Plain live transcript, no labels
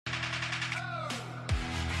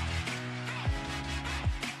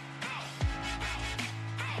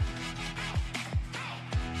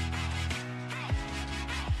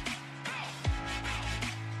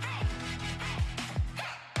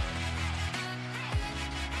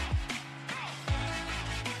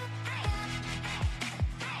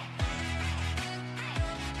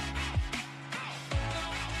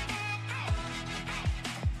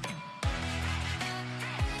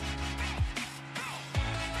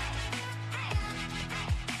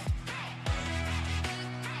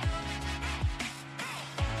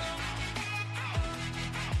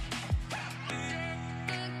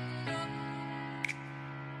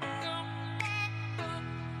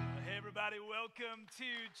Welcome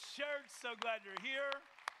to church. So glad you're here.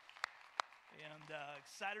 And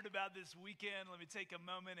excited about this weekend. Let me take a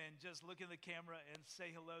moment and just look in the camera and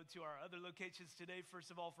say hello to our other locations today.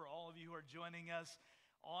 First of all, for all of you who are joining us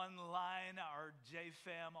online, our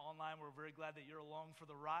JFam online, we're very glad that you're along for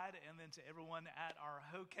the ride. And then to everyone at our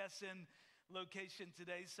Hockessin location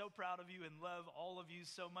today, so proud of you and love all of you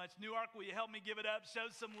so much. Newark, will you help me give it up? Show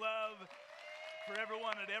some love for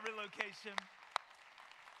everyone at every location.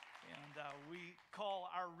 And we call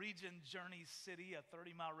our region Journey City, a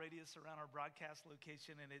 30-mile radius around our broadcast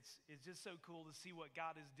location. And it's just so cool to see what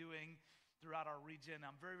God is doing throughout our region.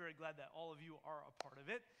 I'm very, very glad that all of you are a part of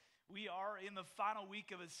it. We are in the final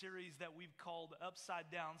week of a series that we've called Upside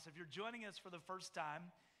Down. So if you're joining us for the first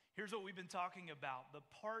time, here's what we've been talking about: the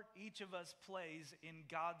part each of us plays in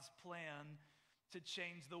God's plan to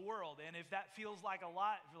change the world. And if that feels like a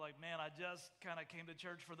lot, if you're like, man, I just kind of came to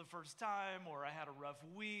church for the first time, or I had a rough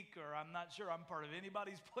week, or I'm not sure I'm part of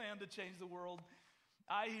anybody's plan to change the world,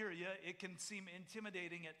 I hear you. It can seem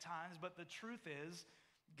intimidating at times, but the truth is,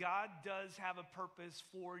 God does have a purpose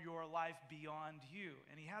for your life beyond you.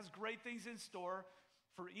 And He has great things in store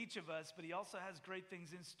for each of us, but He also has great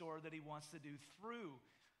things in store that He wants to do through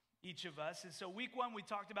each of us. And so week one, we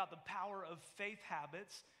talked about the power of faith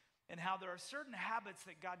habits, and how there are certain habits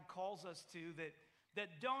that God calls us to that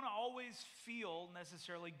don't always feel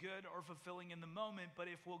necessarily good or fulfilling in the moment, but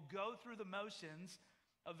if we'll go through the motions,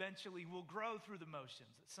 eventually we'll grow through the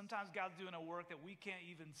motions. Sometimes God's doing a work that we can't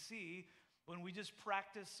even see when we just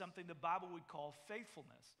practice something the Bible would call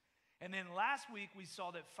faithfulness. And then last week we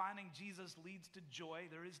saw that finding Jesus leads to joy.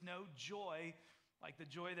 There is no joy like the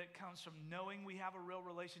joy that comes from knowing we have a real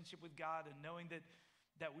relationship with God and knowing that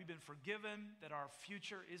we've been forgiven, that our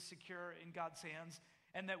future is secure in God's hands,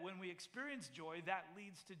 and that when we experience joy, that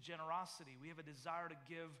leads to generosity. We have a desire to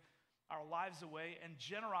give our lives away, and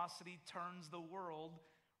generosity turns the world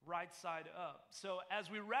right side up. So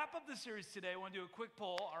as we wrap up the series today, I want to do a quick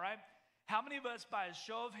poll, all right? How many of us, by a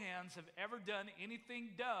show of hands, have ever done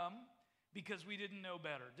anything dumb because we didn't know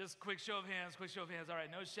better? Just quick show of hands, quick show of hands. All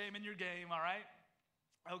right, no shame in your game, all right?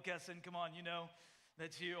 Hockessin, come on, you know.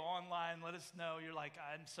 That's you online. Let us know. You're like,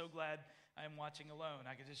 I'm so glad I'm watching alone.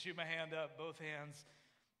 I can just shoot my hand up, both hands.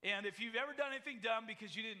 And if you've ever done anything dumb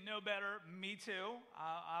because you didn't know better, me too.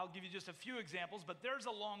 I'll give you just a few examples, but there's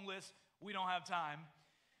a long list. We don't have time.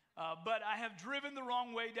 But I have driven the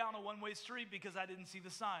wrong way down a one-way street because I didn't see the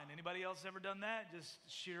sign. Anybody else ever done that? Just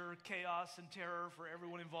sheer chaos and terror for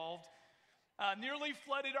everyone involved. Nearly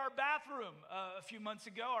flooded our bathroom a few months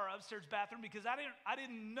ago, our upstairs bathroom, because I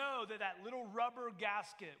didn't know that little rubber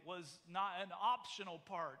gasket was not an optional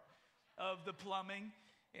part of the plumbing,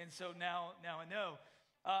 and so now I know.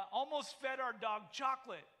 Almost fed our dog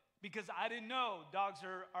chocolate because I didn't know dogs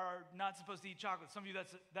are not supposed to eat chocolate. Some of you,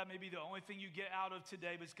 that may be the only thing you get out of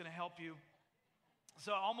today, but it's going to help you.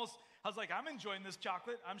 So I was like, I'm enjoying this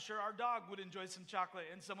chocolate. I'm sure our dog would enjoy some chocolate,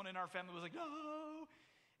 and someone in our family was like, no.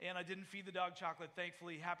 And I didn't feed the dog chocolate.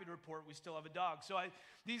 Thankfully, happy to report we still have a dog. So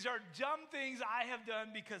these are dumb things I have done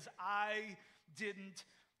because I didn't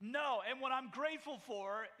know. And what I'm grateful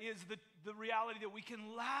for is the reality that we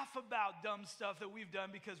can laugh about dumb stuff that we've done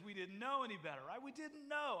because we didn't know any better, right? We didn't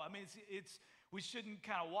know. I mean, we shouldn't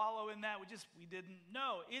kind of wallow in that. We didn't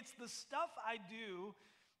know. It's the stuff I do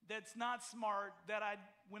that's not smart that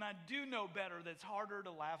when I do know better, that's harder to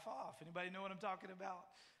laugh off. Anybody know what I'm talking about?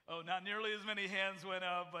 Oh, not nearly as many hands went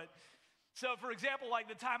up, but so for example, like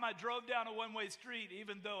the time I drove down a one-way street,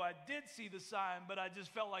 even though I did see the sign, but I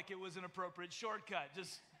just felt like it was an appropriate shortcut.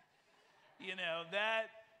 Just, that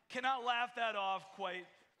cannot laugh that off quite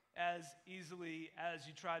as easily as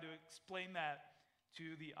you try to explain that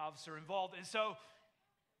to the officer involved. And so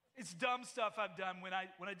it's dumb stuff I've done when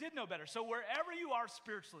I did know better. So wherever you are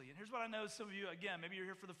spiritually, and here's what I know some of you, again, maybe you're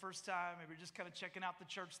here for the first time, maybe you're just kind of checking out the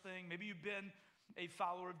church thing, maybe you've been a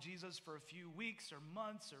follower of Jesus for a few weeks or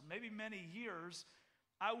months or maybe many years.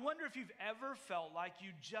 I wonder if you've ever felt like you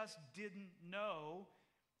just didn't know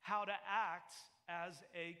how to act as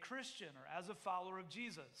a Christian or as a follower of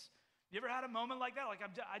Jesus. You ever had a moment like that? Like,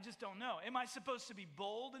 I just don't know. Am I supposed to be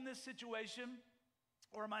bold in this situation,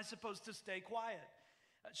 or am I supposed to stay quiet?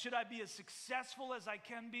 Should I be as successful as I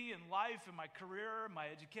can be in life, in my career, my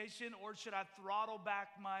education, or should I throttle back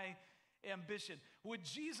my ambition? Would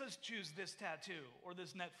Jesus choose this tattoo or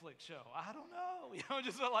this Netflix show? I don't know.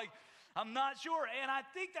 Just like, I'm not sure. And I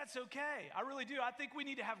think that's okay. I really do. I think we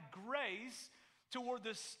need to have grace toward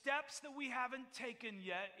the steps that we haven't taken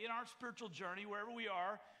yet in our spiritual journey, wherever we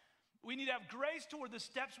are. We need to have grace toward the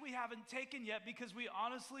steps we haven't taken yet because we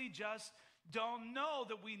honestly just don't know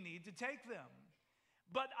that we need to take them.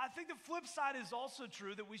 But I think the flip side is also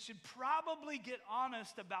true, that we should probably get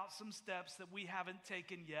honest about some steps that we haven't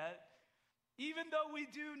taken yet, even though we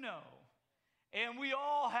do know. And we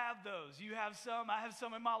all have those. You have some, I have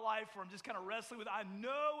some in my life where I'm just kind of wrestling with, I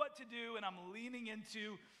know what to do, and I'm leaning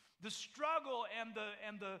into the struggle and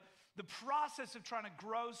the process of trying to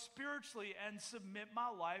grow spiritually and submit my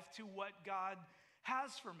life to what God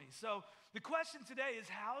has for me. So the question today is,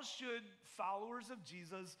 how should followers of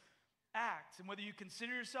Jesus act? And whether you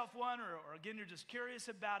consider yourself one or again, you're just curious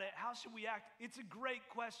about it, how should we act? It's a great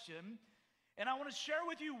question. And I want to share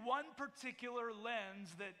with you one particular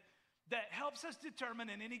lens that helps us determine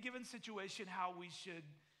in any given situation how we should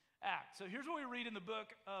act. So here's what we read in the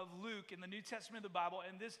book of Luke in the New Testament of the Bible.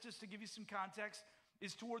 And this, just to give you some context,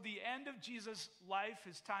 is toward the end of Jesus' life,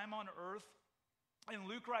 his time on earth. And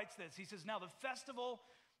Luke writes this. He says, now the festival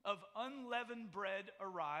of unleavened bread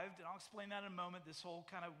arrived, and I'll explain that in a moment, this whole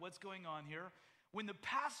kind of what's going on here, when the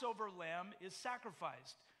Passover lamb is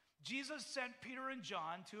sacrificed. Jesus sent Peter and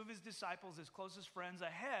John, two of his disciples, his closest friends,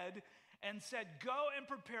 ahead and said, go and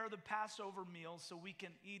prepare the Passover meal so we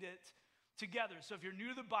can eat it together. So if you're new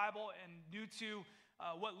to the Bible and new to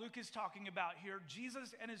what Luke is talking about here,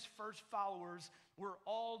 Jesus and his first followers were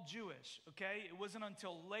all Jewish, okay? It wasn't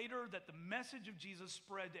until later that the message of Jesus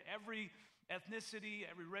spread to every ethnicity,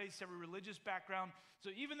 every race, every religious background. So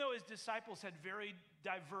even though his disciples had very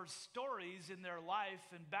diverse stories in their life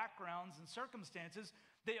and backgrounds and circumstances,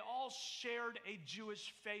 they all shared a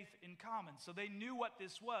Jewish faith in common. So they knew what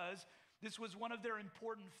this was. This was one of their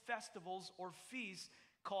important festivals or feasts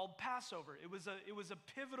called Passover. It was a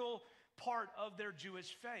pivotal part of their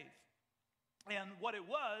Jewish faith. And what it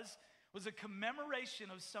was a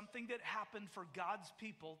commemoration of something that happened for God's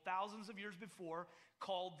people thousands of years before,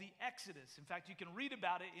 called the Exodus. In fact, you can read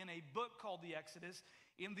about it in a book called the Exodus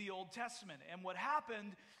in the Old Testament. And what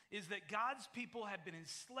happened is that God's people had been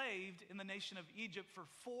enslaved in the nation of Egypt for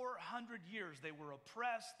 400 years. They were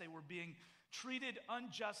oppressed, they were being treated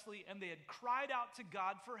unjustly, and they had cried out to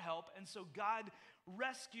God for help. And so God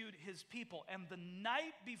rescued his people. And the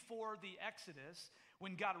night before the Exodus,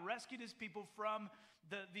 when God rescued his people from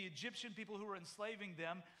the Egyptian people who were enslaving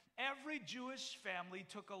them, every Jewish family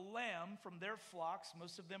took a lamb from their flocks.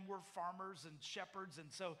 Most of them were farmers and shepherds,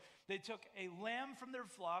 and so they took a lamb from their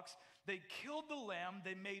flocks. They killed the lamb.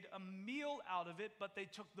 They made a meal out of it, but they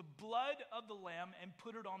took the blood of the lamb and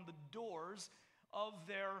put it on the doors of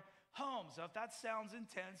their homes. Now, if that sounds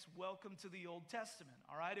intense, welcome to the Old Testament,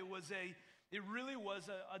 all right? It really was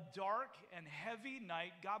a dark and heavy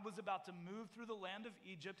night. God was about to move through the land of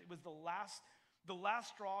Egypt. It was the last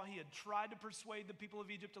straw. He had tried to persuade the people of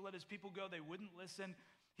Egypt to let his people go. They wouldn't listen.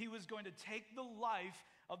 He was going to take the life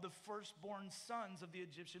of the firstborn sons of the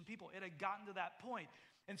Egyptian people. It had gotten to that point.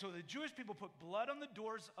 And so the Jewish people put blood on the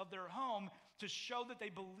doors of their home to show that they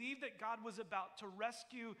believed that God was about to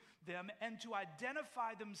rescue them and to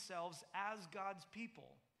identify themselves as God's people.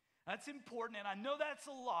 That's important, and I know that's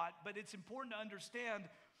a lot, but it's important to understand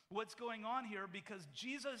what's going on here because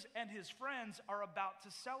Jesus and his friends are about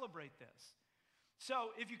to celebrate this.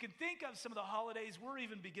 So if you can think of some of the holidays we're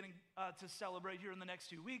even beginning to celebrate here in the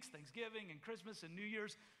next 2 weeks, Thanksgiving and Christmas and New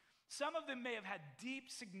Year's, some of them may have had deep,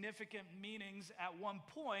 significant meanings at one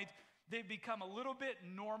point. They've become a little bit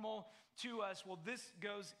normal to us. Well, this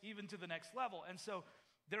goes even to the next level. And so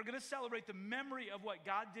they're going to celebrate the memory of what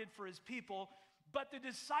God did for his people, but the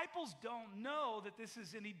disciples don't know that this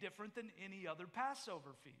is any different than any other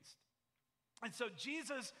Passover feast. And so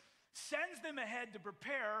Jesus sends them ahead to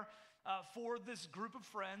prepare for this group of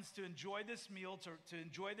friends to enjoy this meal, to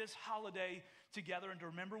enjoy this holiday together and to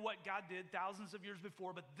remember what God did thousands of years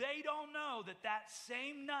before. But they don't know that that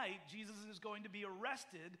same night, Jesus is going to be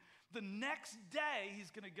arrested. The next day,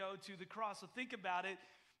 he's going to go to the cross. So think about it.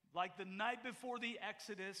 Like the night before the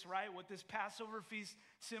Exodus, right? What this Passover feast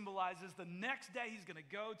symbolizes. The next day, he's going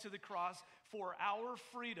to go to the cross for our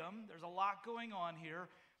freedom. There's a lot going on here,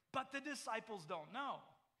 but the disciples don't know.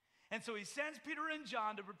 And so he sends Peter and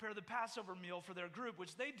John to prepare the Passover meal for their group,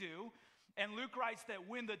 which they do. And Luke writes that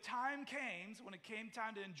when the time came, when it came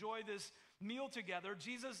time to enjoy this meal together,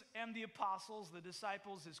 Jesus and the apostles, the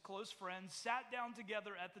disciples, his close friends, sat down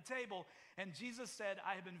together at the table. And Jesus said,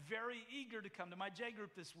 I have been very eager to come to my J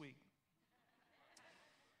group this week.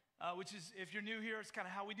 Which is, if you're new here, it's kind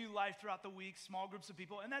of how we do life throughout the week, small groups of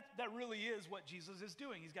people. And that really is what Jesus is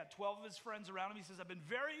doing. He's got 12 of his friends around him. He says, I've been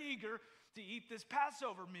very eager to eat this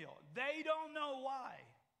Passover meal. They don't know why.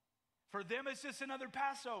 For them, it's just another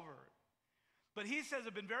Passover. But he says,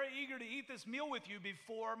 I've been very eager to eat this meal with you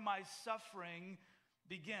before my suffering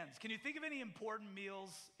begins. Can you think of any important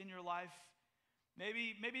meals in your life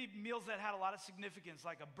Maybe meals that had a lot of significance,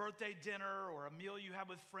 like a birthday dinner or a meal you had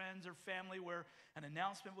with friends or family where an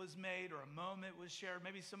announcement was made or a moment was shared.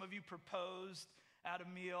 Maybe some of you proposed at a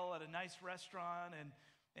meal at a nice restaurant,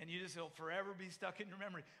 and you just will forever be stuck in your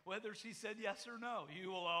memory. Whether she said yes or no, you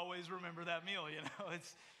will always remember that meal, you know.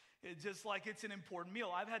 It's just like it's an important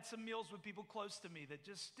meal. I've had some meals with people close to me that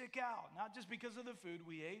just stick out, not just because of the food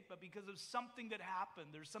we ate, but because of something that happened.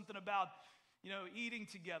 There's something about, you know, eating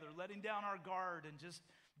together, letting down our guard, and just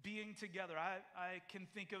being together. I can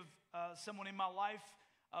think of someone in my life,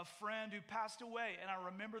 a friend who passed away, and I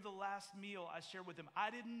remember the last meal I shared with him.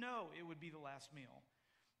 I didn't know it would be the last meal.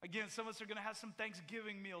 Again, some of us are going to have some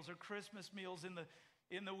Thanksgiving meals or Christmas meals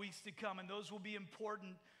in the weeks to come, and those will be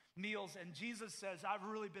important meals. And Jesus says, I've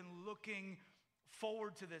really been looking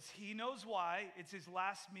forward to this. He knows why. It's his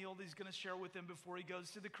last meal that he's going to share with them before he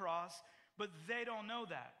goes to the cross, but they don't know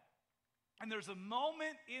that. And there's a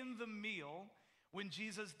moment in the meal when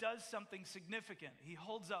Jesus does something significant. He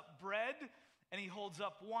holds up bread and he holds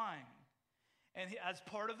up wine, and as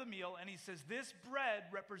part of the meal, and he says, this bread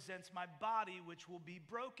represents my body, which will be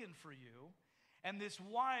broken for you. And this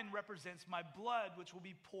wine represents my blood, which will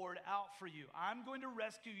be poured out for you. I'm going to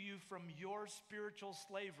rescue you from your spiritual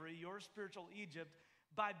slavery, your spiritual Egypt,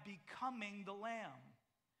 by becoming the Lamb.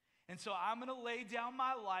 And so I'm going to lay down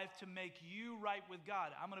my life to make you right with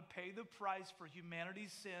God. I'm going to pay the price for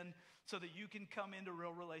humanity's sin so that you can come into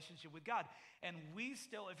real relationship with God. And we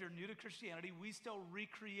still, if you're new to Christianity, we still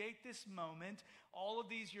recreate this moment all of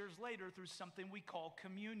these years later through something we call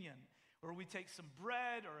communion, where we take some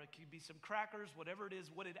bread, or it could be some crackers, whatever it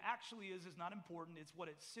is. What it actually is not important. It's what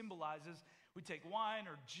it symbolizes. We take wine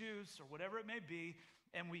or juice or whatever it may be,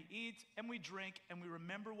 and we eat and we drink and we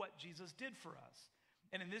remember what Jesus did for us.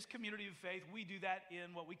 And in this community of faith, we do that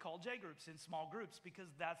in what we call J groups, in small groups, because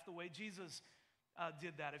that's the way Jesus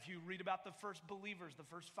did that. If you read about the first believers, the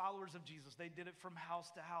first followers of Jesus, they did it from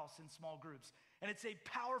house to house in small groups. And it's a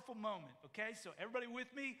powerful moment, okay? So everybody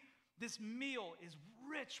with me? This meal is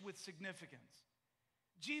rich with significance.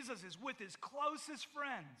 Jesus is with his closest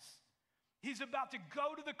friends. He's about to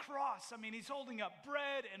go to the cross. I mean, he's holding up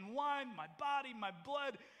bread and wine, my body, my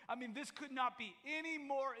blood. I mean, this could not be any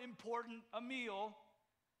more important a meal.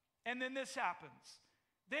 And then this happens.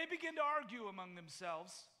 They begin to argue among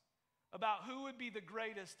themselves about who would be the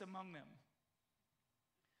greatest among them.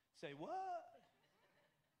 Say, what?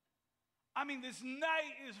 I mean, this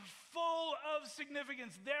night is full of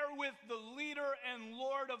significance. They're with the leader and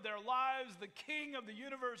Lord of their lives, the King of the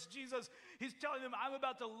universe, Jesus. He's telling them, I'm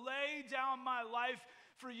about to lay down my life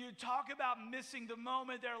for you. Talk about missing the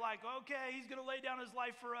moment. They're like, okay, he's going to lay down his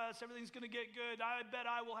life for us. Everything's going to get good. I bet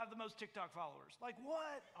I will have the most TikTok followers. Like,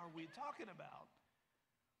 what are we talking about?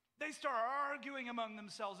 They start arguing among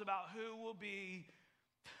themselves about who will be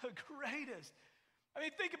the greatest. I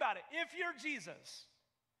mean, think about it. If you're Jesus,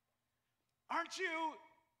 aren't you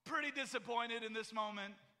pretty disappointed in this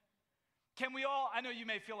moment? Can we all, I know you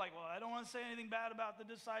may feel like, well, I don't want to say anything bad about the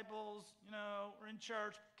disciples, you know, we're in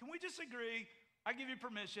church. Can we just agree? I give you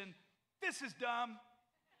permission. This is dumb.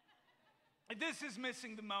 This is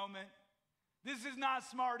missing the moment. This is not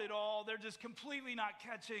smart at all. They're just completely not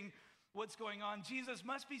catching what's going on. Jesus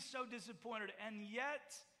must be so disappointed, and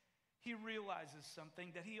yet he realizes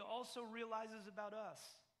something that he also realizes about us,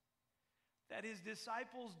 that his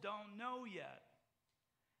disciples don't know yet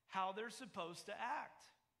how they're supposed to act,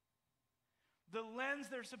 the lens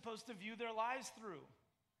they're supposed to view their lives through,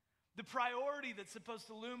 the priority that's supposed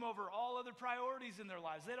to loom over all other priorities in their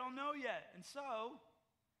lives. They don't know yet. And so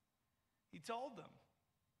he told them.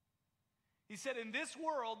 He said, in this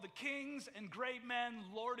world, the kings and great men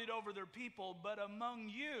lord it over their people, but among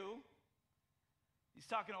you, he's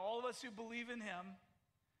talking to all of us who believe in him,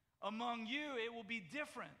 among you it will be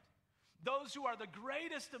different. Those who are the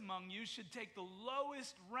greatest among you should take the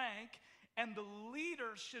lowest rank, and the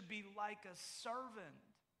leader should be like a servant.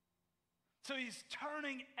 So he's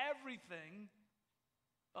turning everything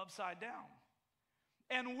upside down.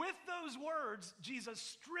 And with those words, Jesus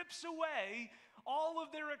strips away all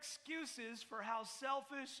of their excuses for how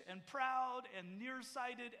selfish and proud and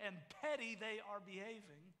nearsighted and petty they are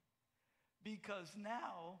behaving, because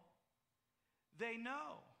now they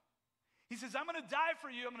know. He says, I'm going to die for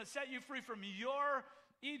you. I'm going to set you free from your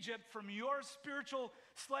Egypt, from your spiritual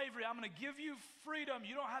slavery. I'm going to give you freedom.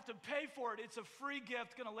 You don't have to pay for it. It's a free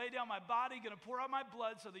gift. Going to lay down my body, going to pour out my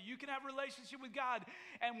blood so that you can have a relationship with God.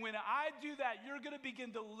 And when I do that, you're going to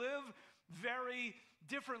begin to live very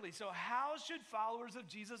differently. So how should followers of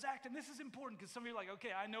Jesus act? And this is important because some of you are like,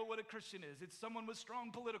 okay, I know what a Christian is. It's someone with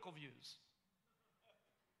strong political views.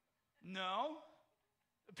 No.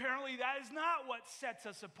 Apparently, that is not what sets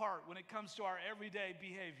us apart when it comes to our everyday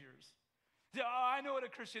behaviors. Oh, I know what a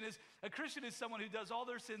Christian is. A Christian is someone who does all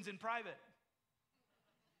their sins in private.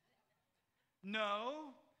 No,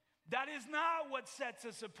 that is not what sets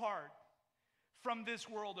us apart from this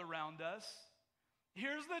world around us.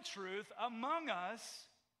 Here's the truth. Among us,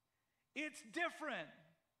 it's different.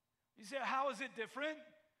 You say, how is it different?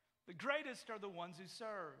 The greatest are the ones who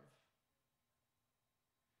serve.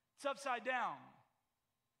 It's upside down.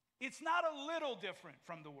 It's not a little different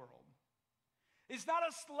from the world. It's not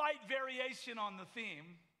a slight variation on the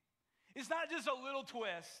theme. It's not just a little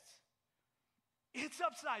twist. It's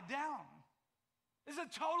upside down. It's a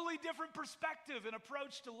totally different perspective and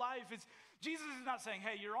approach to life. Jesus is not saying,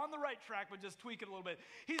 hey, you're on the right track, but just tweak it a little bit.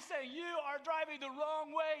 He's saying, you are driving the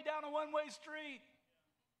wrong way down a one-way street.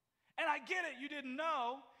 And I get it, you didn't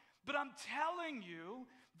know, but I'm telling you,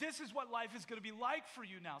 this is what life is going to be like for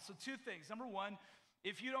you now. So two things. Number one,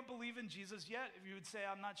 if you don't believe in Jesus yet, if you would say,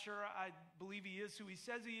 I'm not sure I believe he is who he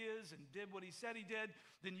says he is and did what he said he did,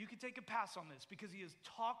 then you can take a pass on this because he is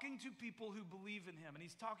talking to people who believe in him. And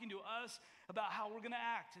he's talking to us about how we're going to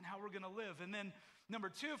act and how we're going to live. And then number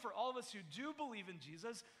two, for all of us who do believe in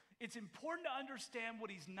Jesus, it's important to understand what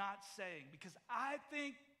he's not saying because I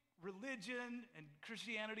think religion and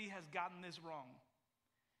Christianity has gotten this wrong.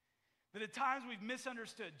 That at times we've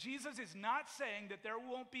misunderstood. Jesus is not saying that there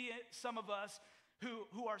won't be some of us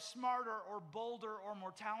who are smarter or bolder or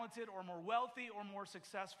more talented or more wealthy or more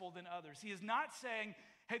successful than others. He is not saying,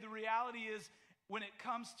 hey, the reality is when it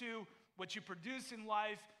comes to what you produce in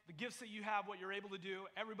life, the gifts that you have, what you're able to do,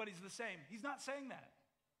 everybody's the same. He's not saying that.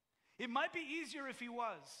 It might be easier if he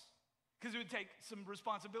was, because it would take some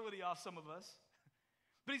responsibility off some of us.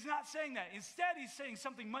 But he's not saying that. Instead, he's saying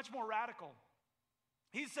something much more radical.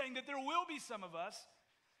 He's saying that there will be some of us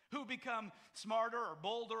who become smarter or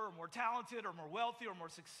bolder or more talented or more wealthy or more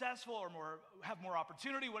successful or have more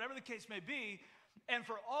opportunity, whatever the case may be. And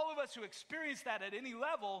for all of us who experience that at any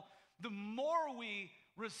level, the more we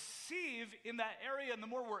receive in that area and the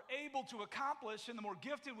more we're able to accomplish and the more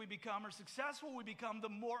gifted we become or successful we become, the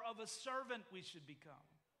more of a servant we should become.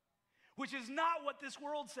 Which is not what this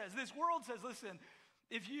world says. This world says, listen,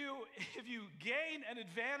 if you gain an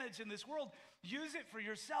advantage in this world, use it for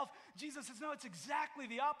yourself. Jesus says, no, it's exactly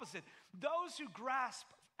the opposite. Those who grasp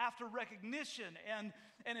after recognition and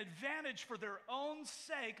an advantage for their own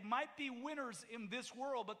sake might be winners in this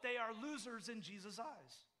world, but they are losers in Jesus'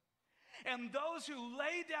 eyes. And those who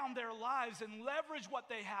lay down their lives and leverage what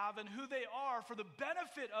they have and who they are for the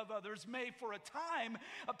benefit of others may for a time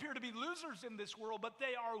appear to be losers in this world, but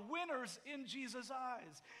they are winners in Jesus'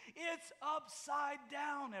 eyes. It's upside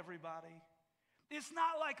down, everybody. It's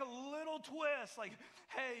not like a little twist, like,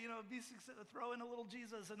 hey, throw in a little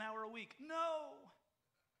Jesus an hour a week. No.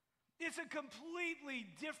 It's a completely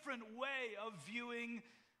different way of viewing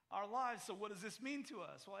our lives. So what does this mean to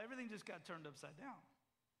us? Well, everything just got turned upside down.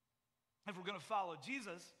 If we're going to follow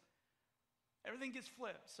Jesus, everything gets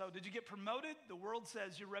flipped. So did you get promoted? The world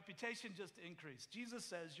says your reputation just increased. Jesus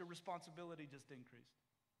says your responsibility just increased.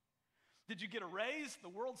 Did you get a raise? The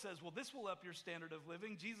world says, well, this will up your standard of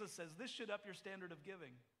living. Jesus says this should up your standard of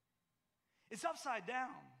giving. It's upside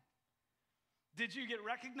down. Did you get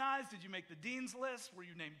recognized? Did you make the dean's list? Were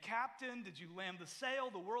you named captain? Did you land the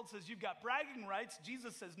sale? The world says you've got bragging rights.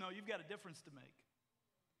 Jesus says, no, you've got a difference to make.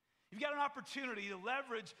 You've got an opportunity to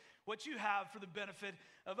leverage what you have for the benefit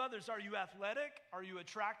of others. Are you athletic? Are you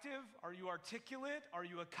attractive? Are you articulate? Are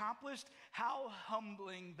you accomplished? How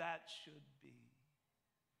humbling that should be.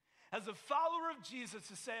 As a follower of Jesus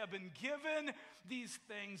to say, I've been given these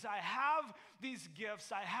things, I have these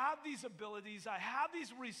gifts, I have these abilities, I have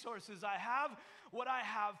these resources, I have what I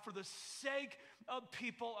have for the sake of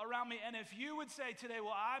people around me. And if you would say today,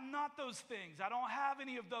 well, I'm not those things, I don't have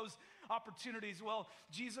any of those opportunities, well,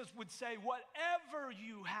 Jesus would say, whatever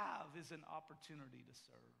you have is an opportunity to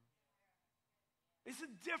serve. It's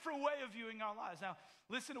a different way of viewing our lives. Now,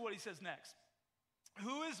 listen to what he says next.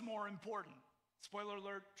 Who is more important? Spoiler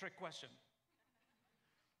alert, trick question.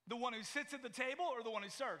 The one who sits at the table or the one who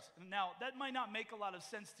serves? Now, that might not make a lot of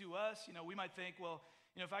sense to us. We might think, well,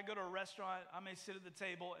 if I go to a restaurant, I may sit at the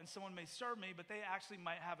table and someone may serve me, but they actually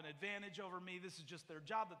might have an advantage over me. This is just their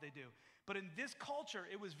job that they do. But in this culture,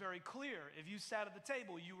 it was very clear. If you sat at the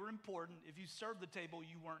table, you were important. If you served the table,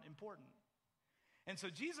 you weren't important. And so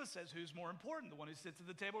Jesus says, who's more important? The one who sits at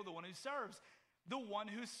the table or the one who serves? The one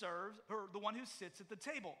who serves, or the one who sits at the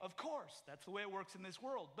table. Of course, that's the way it works in this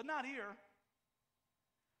world, but not here.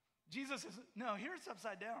 Jesus says, no, here it's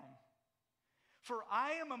upside down. For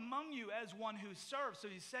I am among you as one who serves. So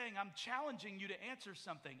he's saying, I'm challenging you to answer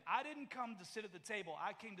something. I didn't come to sit at the table.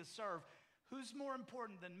 I came to serve. who's more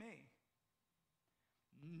important than me?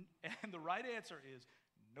 And the right answer is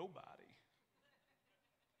nobody.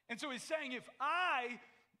 And so he's saying, if I,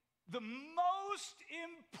 the most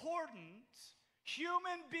important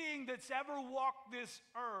human being that's ever walked this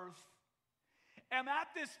earth, am at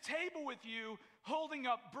this table with you, holding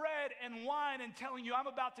up bread and wine and telling you I'm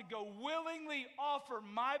about to go willingly offer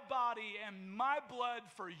my body and my blood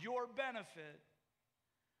for your benefit,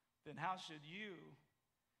 then how should you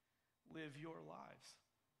live your lives?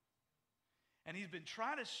 And he's been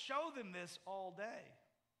trying to show them this all day.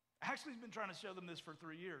 Actually, he's been trying to show them this for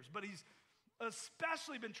 3 years, but he's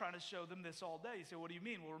especially been trying to show them this all day. You say, what do you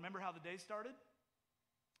mean? Well, remember how the day started?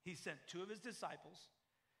 He sent 2 of his disciples,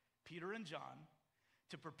 Peter and John,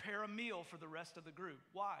 to prepare a meal for the rest of the group.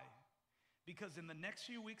 Why? Because in the next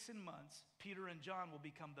few weeks and months, Peter and John will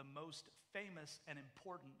become the most famous and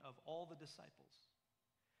important of all the disciples.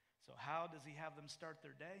 So how does he have them start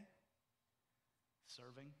their day?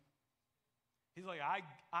 Serving. He's like,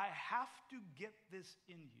 I have to get this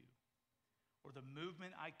in you, or the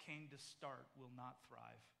movement I came to start will not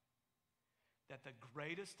thrive. That the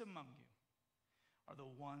greatest among you are the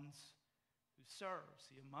ones who serve.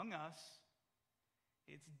 See, among us,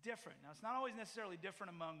 it's different. Now, it's not always necessarily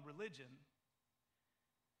different among religion.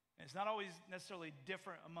 And it's not always necessarily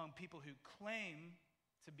different among people who claim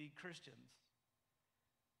to be Christians.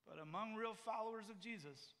 But among real followers of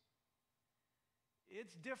Jesus,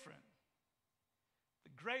 it's different.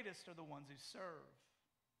 The greatest are the ones who serve.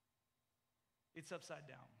 It's upside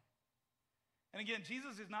down. And again,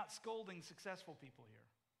 Jesus is not scolding successful people here.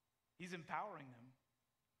 He's empowering them.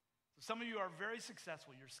 So some of you are very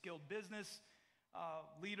successful. You're skilled business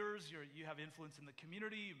leaders. You have influence in the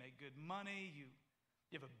community. You make good money. You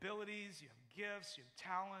have abilities. You have gifts. You have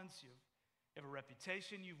talents. You have a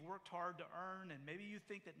reputation you've worked hard to earn. And maybe you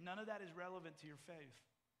think that none of that is relevant to your faith.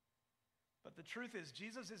 But the truth is,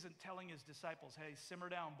 Jesus isn't telling his disciples, hey, simmer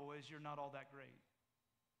down, boys, you're not all that great.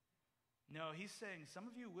 No, he's saying some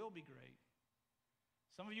of you will be great.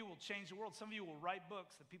 Some of you will change the world. Some of you will write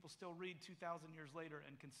books that people still read 2,000 years later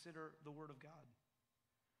and consider the Word of God.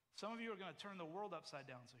 Some of you are going to turn the world upside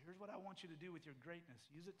down. So here's what I want you to do with your greatness.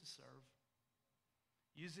 Use it to serve.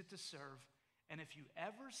 Use it to serve. And if you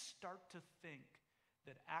ever start to think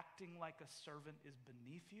that acting like a servant is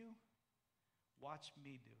beneath you, watch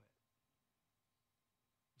me do it.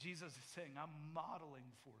 Jesus is saying, I'm modeling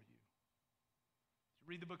for you.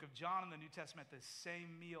 Read the book of John in the New Testament, the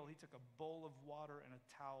same meal, he took a bowl of water and a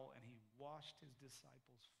towel and he washed his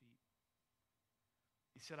disciples' feet.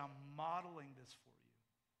 He said, I'm modeling this for you.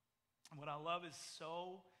 And what I love is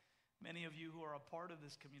so many of you who are a part of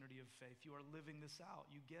this community of faith, you are living this out.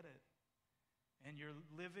 You get it. And you're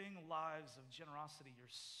living lives of generosity. You're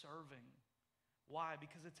serving. Why?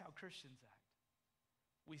 Because it's how Christians act.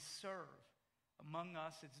 We serve. Among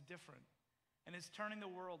us, it's different. And it's turning the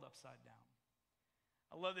world upside down.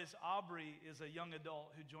 I love this. Aubrey is a young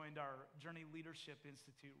adult who joined our Journey Leadership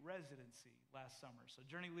Institute residency last summer. So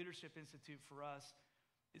Journey Leadership Institute for us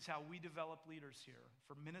is how we develop leaders here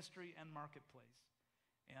for ministry and marketplace.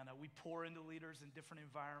 And we pour into leaders in different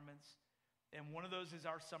environments. And one of those is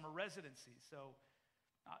our summer residency. So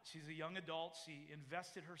she's a young adult. She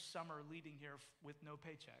invested her summer leading here with no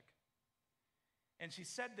paycheck. And she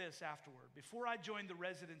said this afterward. Before I joined the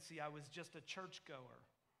residency, I was just a churchgoer.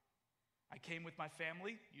 I came with my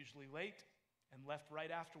family, usually late, and left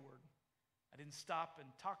right afterward. I didn't stop and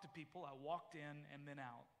talk to people. I walked in and then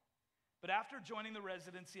out. But after joining the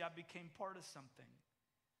residency, I became part of something.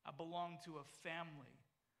 I belonged to a family.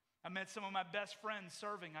 I met some of my best friends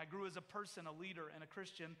serving. I grew as a person, a leader, and a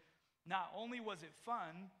Christian. Not only was it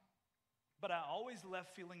fun, but I always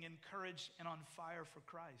left feeling encouraged and on fire for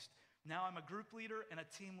Christ. Now I'm a group leader and a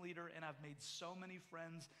team leader, and I've made so many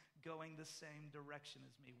friends going the same direction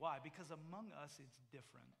as me. Why? Because among us, it's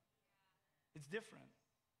different. It's different.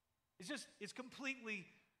 It's completely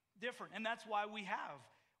different. And that's why we have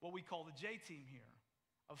what we call the J-Team here,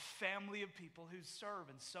 a family of people who serve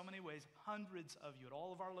in so many ways, hundreds of you at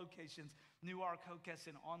all of our locations, Newark,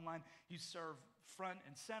 Hockessin, online. You serve front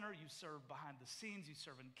and center, you serve behind the scenes, you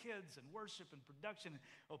serve in kids and worship and production and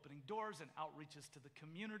opening doors and outreaches to the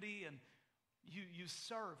community, and you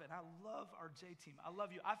serve. And I love our J-Team. I love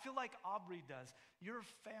you. I feel like Aubrey does. You're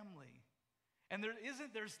family. And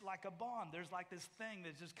there's like a bond. There's like this thing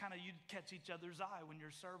that just kind of you catch each other's eye when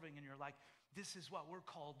you're serving, and you're like, this is what we're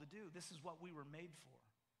called to do. This is what we were made for.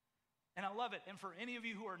 And I love it. And for any of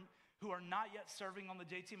you who are not yet serving on the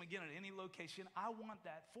J-Team, again, at any location, I want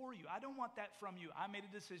that for you. I don't want that from you. I made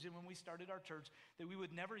a decision when we started our church that we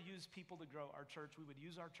would never use people to grow our church. We would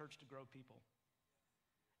use our church to grow people.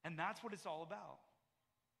 And that's what it's all about.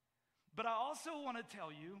 But I also want to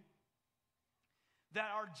tell you that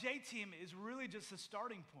our J team is really just a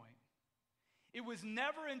starting point. It was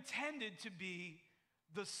never intended to be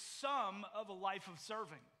the sum of a life of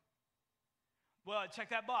serving. Well, check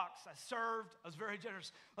that box. I served. I was very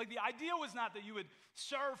generous. Like, the idea was not that you would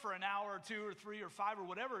serve for an hour or 2 or 3 or 5 or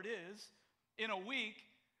whatever it is in a week,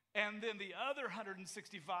 and then the other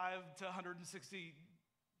 165 to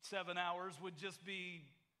 167 hours would just be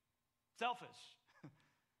selfish.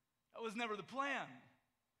 That was never the plan.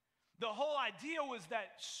 The whole idea was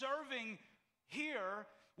that serving here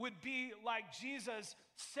would be like Jesus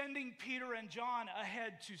sending Peter and John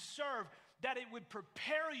ahead to serve, that it would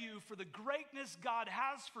prepare you for the greatness God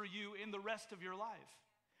has for you in the rest of your life.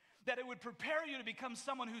 That it would prepare you to become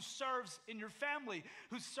someone who serves in your family,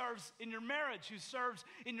 who serves in your marriage, who serves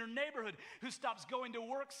in your neighborhood, who stops going to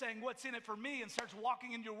work saying, what's in it for me, and starts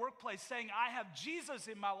walking into your workplace saying, I have Jesus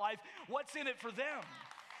in my life, what's in it for them?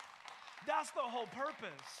 That's the whole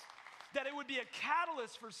purpose. That it would be a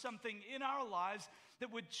catalyst for something in our lives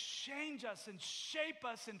that would change us and shape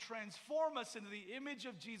us and transform us into the image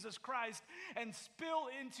of Jesus Christ and spill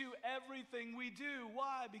into everything we do.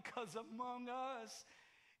 Why? Because among us,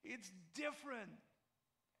 it's different.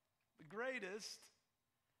 The greatest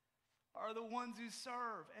are the ones who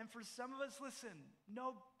serve. And for some of us, listen,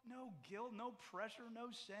 no guilt, no pressure, no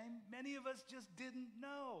shame. Many of us just didn't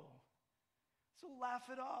know. So laugh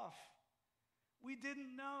it off. We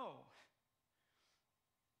didn't know.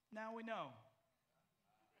 Now we know.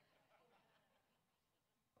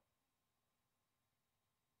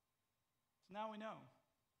 So now we know.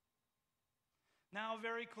 Now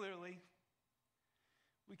very clearly,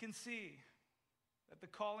 we can see that the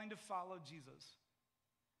calling to follow Jesus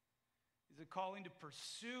is a calling to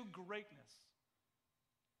pursue greatness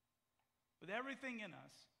with everything in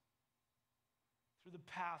us through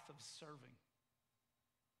the path of serving.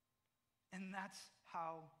 And that's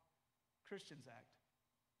how Christians act.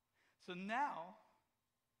 So now,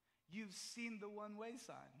 you've seen the one-way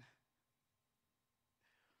sign.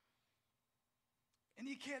 And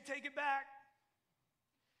you can't take it back.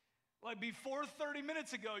 Like before 30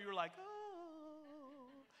 minutes ago, you were like,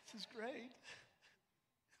 oh, this is great.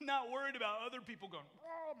 Not worried about other people going,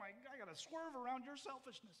 oh my God, I got to swerve around your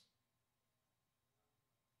selfishness.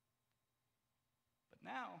 But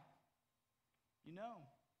now, you know.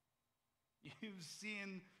 You've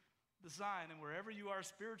seen the sign, and wherever you are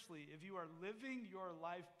spiritually, if you are living your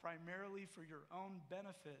life primarily for your own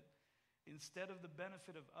benefit instead of the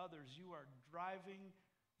benefit of others, you are driving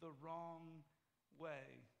the wrong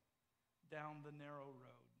way down the narrow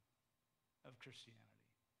road of Christianity.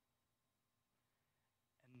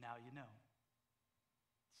 And now you know.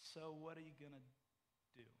 So what are you going to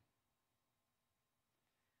do?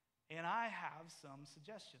 And I have some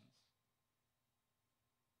suggestions.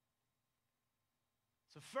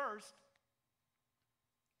 So first,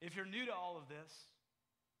 if you're new to all of this,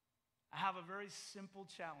 I have a very simple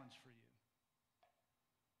challenge for you.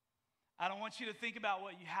 I don't want you to think about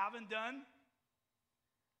what you haven't done,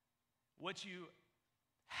 what you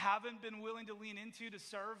haven't been willing to lean into to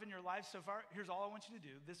serve in your life so far. Here's all I want you to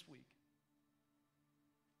do this week.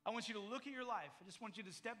 I want you to look at your life. I just want you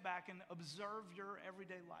to step back and observe your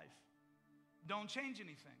everyday life. Don't change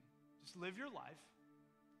anything. Just live your life.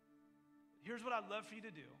 Here's what I'd love for you to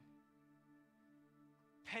do.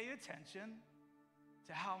 Pay attention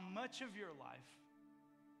to how much of your life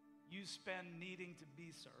you spend needing to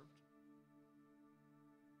be served,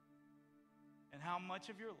 and how much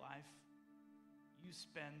of your life you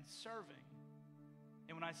spend serving.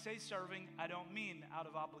 And when I say serving, I don't mean out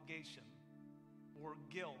of obligation or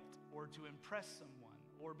guilt or to impress someone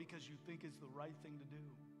or because you think it's the right thing to do.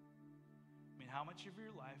 I mean, how much of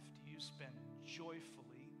your life do you spend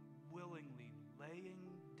joyfully, willingly laying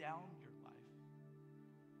down your life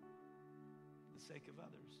for the sake of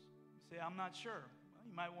others? You say, I'm not sure. Well,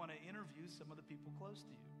 you might want to interview some of the people close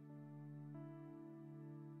to you.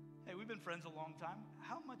 Hey, we've been friends a long time.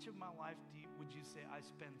 How much of my life would you say I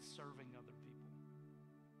spend serving other people?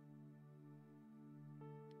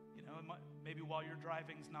 You know, maybe while you're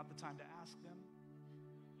driving is not the time to ask them.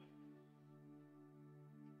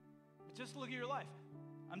 But just look at your life.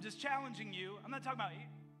 I'm just challenging you. I'm not talking about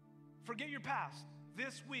forget your past.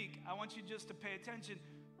 This week, I want you just to pay attention.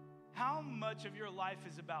 How much of your life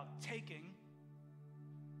is about taking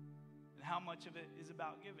and how much of it is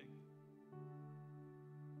about giving?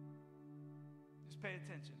 Just pay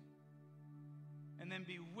attention. And then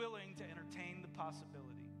be willing to entertain the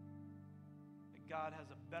possibility that God has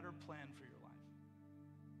a better plan for your life.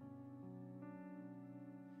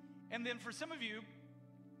 And then for some of you,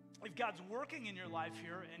 if God's working in your life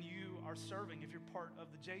here and you are serving, if you're part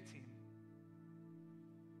of the J team,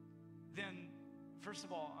 then first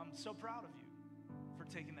of all, I'm so proud of you for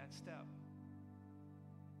taking that step.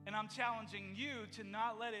 And I'm challenging you to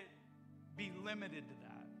not let it be limited to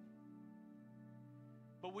that.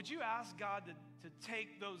 But would you ask God to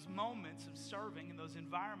take those moments of serving in those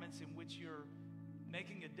environments in which you're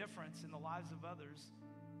making a difference in the lives of others,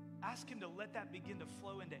 ask him to let that begin to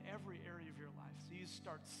flow into every area of your life so you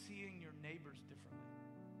start seeing your neighbors differently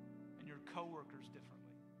and your coworkers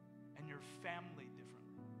differently and your family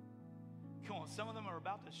differently. Come on, some of them are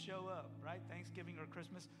about to show up, right? Thanksgiving or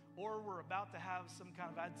Christmas, or we're about to have some kind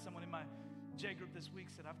of, I had someone in my J group this week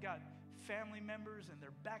said, I've got family members and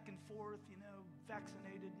they're back and forth,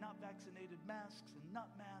 vaccinated, not vaccinated, masks and not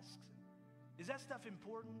masks. Is that stuff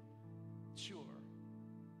important? Sure.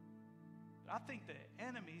 But I think the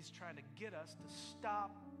enemy's trying to get us to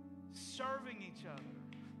stop serving each other.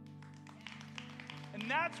 And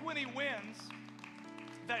that's when he wins.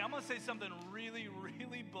 In fact, I'm going to say something really,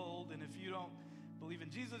 really bold, and if you don't believe in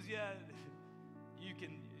Jesus yet, you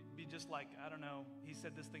can be just like, I don't know, he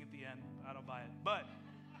said this thing at the end, I don't buy it. But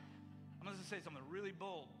I'm going to say something really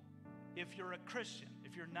bold. If you're a Christian,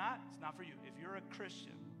 if you're not, it's not for you. If you're a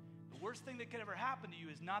Christian, the worst thing that could ever happen to you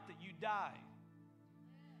is not that you die.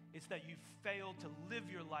 It's that you fail to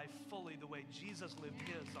live your life fully the way Jesus lived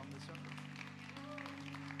his on this earth.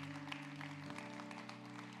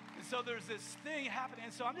 And so there's this thing happening.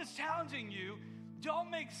 And so I'm just challenging you,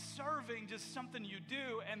 don't make serving just something you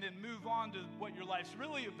do and then move on to what your life's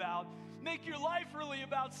really about. Make your life really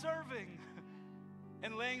about serving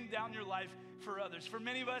and laying down your life for others. For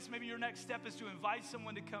many of us, maybe your next step is to invite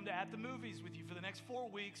someone to come to At the Movies with you for the next 4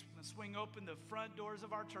 weeks. We're going to swing open the front doors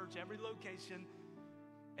of our church, every location,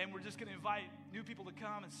 and we're just going to invite new people to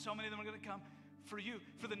come, and so many of them are going to come for you.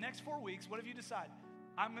 For the next 4 weeks, what if you decide,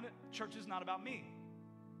 church is not about me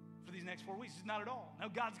for these next 4 weeks? It's not at all. No,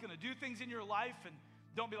 God's going to do things in your life, and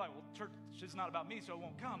don't be like, well, church is not about me, so it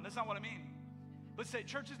won't come. That's not what I mean. But say,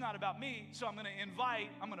 church is not about me, so I'm going to invite,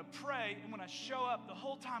 I'm going to pray, and when I show up, the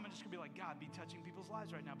whole time I'm just going to be like, God, be touching people's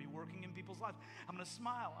lives right now, be working in people's lives. I'm going to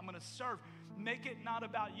smile, I'm going to serve. Make it not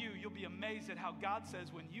about you. You'll be amazed at how God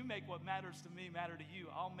says, when you make what matters to me matter to you,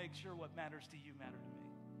 I'll make sure what matters to you matter to me.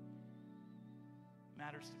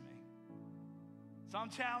 Matters to me. So I'm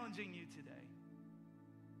challenging you today.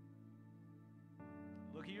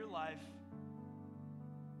 Look at your life.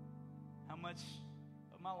 How much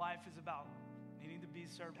of my life is about needing to be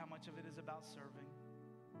served? How much of it is about serving?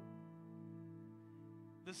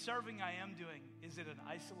 The serving I am doing, is it an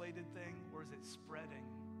isolated thing or is it spreading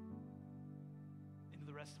into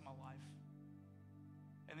the rest of my life?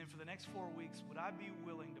 And then for the next 4 weeks, would I be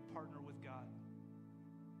willing to partner with God?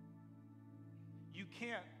 You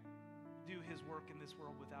can't do his work in this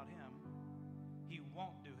world without him. He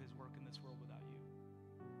won't do his work in this world without you.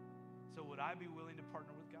 So would I be willing to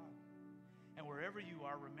partner with God? And wherever you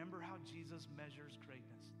are, remember how Jesus measures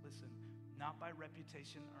greatness. Listen, not by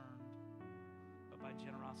reputation earned, but by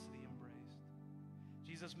generosity embraced.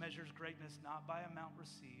 Jesus measures greatness not by amount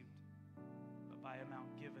received, but by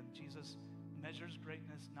amount given. Jesus measures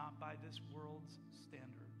greatness not by this world's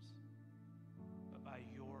standards, but by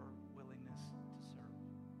your willingness to serve.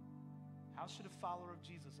 How should a follower of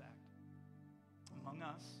Jesus act? Among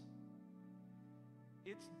us,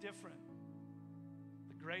 it's different.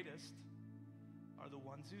 The greatest are the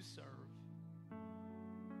ones who serve.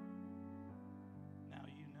 Now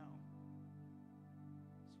you know.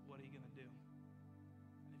 So what are you going to do?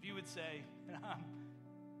 And if you would say,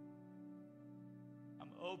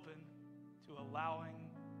 I'm open to allowing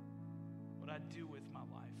what I do with my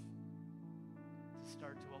life to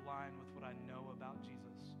start to align with what I know about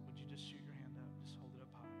Jesus, would you just shoot your hand up? Just hold it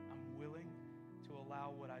up high. I'm willing to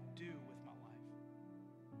allow what I do with my life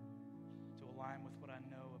to align with what I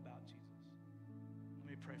know about Jesus.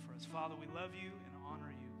 Let me pray for us. Father, we love you and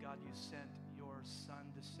honor you. God, you sent your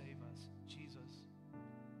Son to save us. Jesus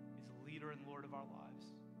is the leader and Lord of our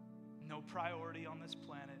lives. No priority on this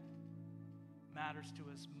planet matters to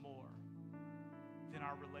us more than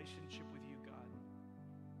our relationship with you, God.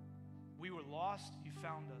 We were lost, you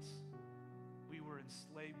found us. We were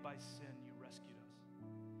enslaved by sin, you rescued us.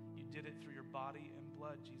 You did it through your body and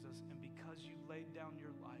blood, Jesus, and because you laid down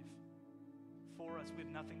your life for us, we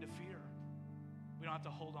have nothing to fear. We don't have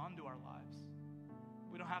to hold on to our lives.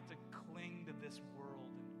 We don't have to cling to this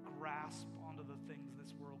world and grasp onto the things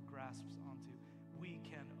this world grasps onto. We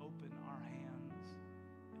can open our hands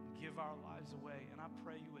and give our lives away. And I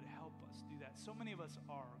pray you would help us do that. So many of us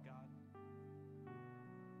are, God.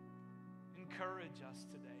 Encourage us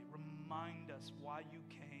today. Remind us why you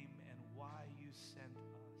came and why you sent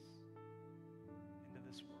us into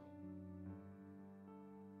this world.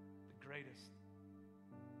 The greatest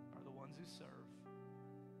are the ones ones who serve.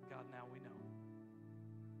 God, now we know.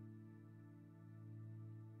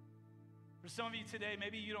 For some of you today,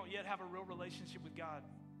 maybe you don't yet have a real relationship with God.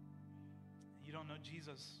 You don't know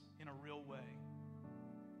Jesus in a real way.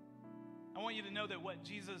 I want you to know that what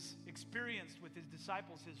Jesus experienced with his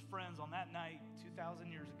disciples, his friends on that night 2,000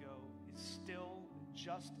 years ago is still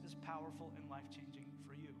just as powerful and life-changing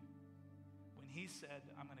for you. When he said,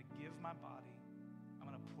 I'm going to give my body, I'm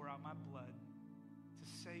going to pour out my blood to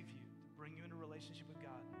save you, to bring you into a relationship with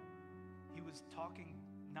God. He was talking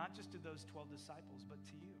not just to those 12 disciples, but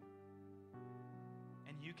to you.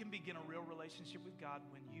 And you can begin a real relationship with God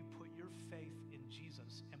when you put your faith in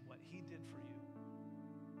Jesus and what he did for you.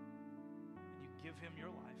 And you give him your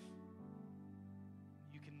life.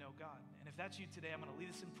 You can know God. And if that's you today, I'm going to lead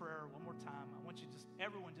us in prayer one more time. I want you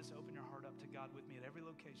everyone just open your heart up to God with me at every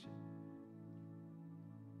location.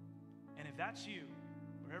 And if that's you,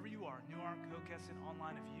 wherever you are, Newark, Hokesson,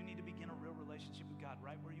 online, if you need to begin a real relationship with God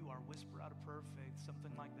right where you are, whisper out a prayer of faith,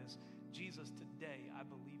 something like this. Jesus, today I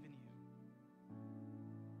believe in you.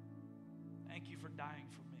 Thank you for dying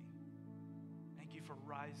for me. Thank you for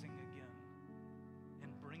rising again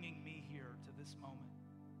and bringing me here to this moment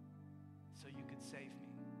so you could save me.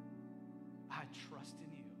 I trust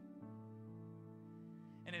in you.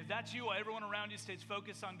 And if that's you, while everyone around you stays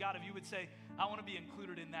focused on God, if you would say, I want to be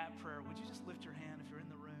included in that prayer, would you just lift your hand? If you're in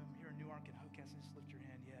the room, here in Newark and Hokesson, just lift your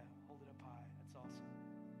hand. Yeah, hold it up high. That's awesome.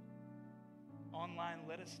 Online,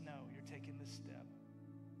 let us know you're taking this step.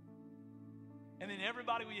 And then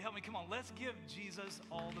everybody, will you help me? Come on, let's give Jesus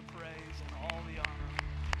all the praise and all the honor.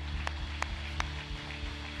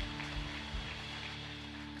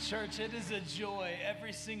 Church, it is a joy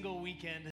every single weekend